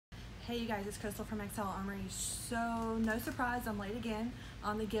Hey you guys, it's Crystal from Exile Armory. So no surprise, I'm late again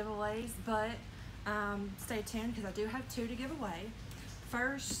on the giveaways, but stay tuned because I do have two to give away.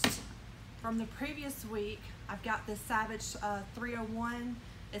 First, from the previous week, I've got this Savage 301.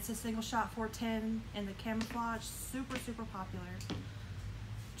 It's a single shot 410 in the camouflage, super popular.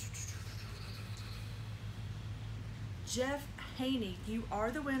 Jeff Haney, you are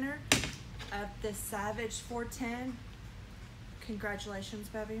the winner of this Savage 410. Congratulations,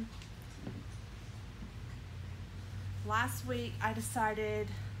 baby. Last week I decided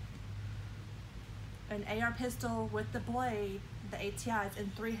an AR pistol with the blade, the ATIs,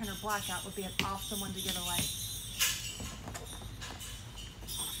 and 300 blackout would be an awesome one to give away.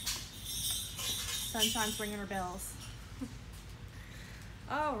 Sunshine's ringing her bells.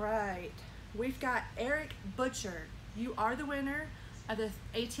 All right, we've got Eric Butcher. You are the winner of the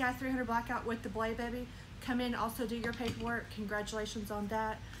ATI 300 blackout with the blade, baby. Come in, also do your paperwork. Congratulations on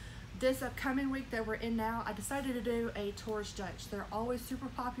that. This upcoming week that we're in now, I decided to do a Taurus Dutch. They're always super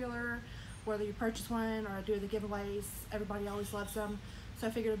popular, whether you purchase one or do the giveaways. Everybody always loves them. So I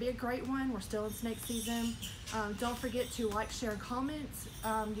figured it'd be a great one. We're still in snake season. Don't forget to like, share, and comment.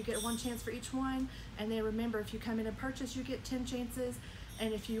 You get one chance for each one. And then remember, if you come in and purchase, you get 10 chances.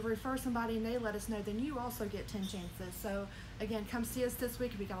 And if you refer somebody and they let us know, then you also get 10 chances. So again, come see us this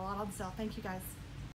week. We got a lot on sale. Thank you guys.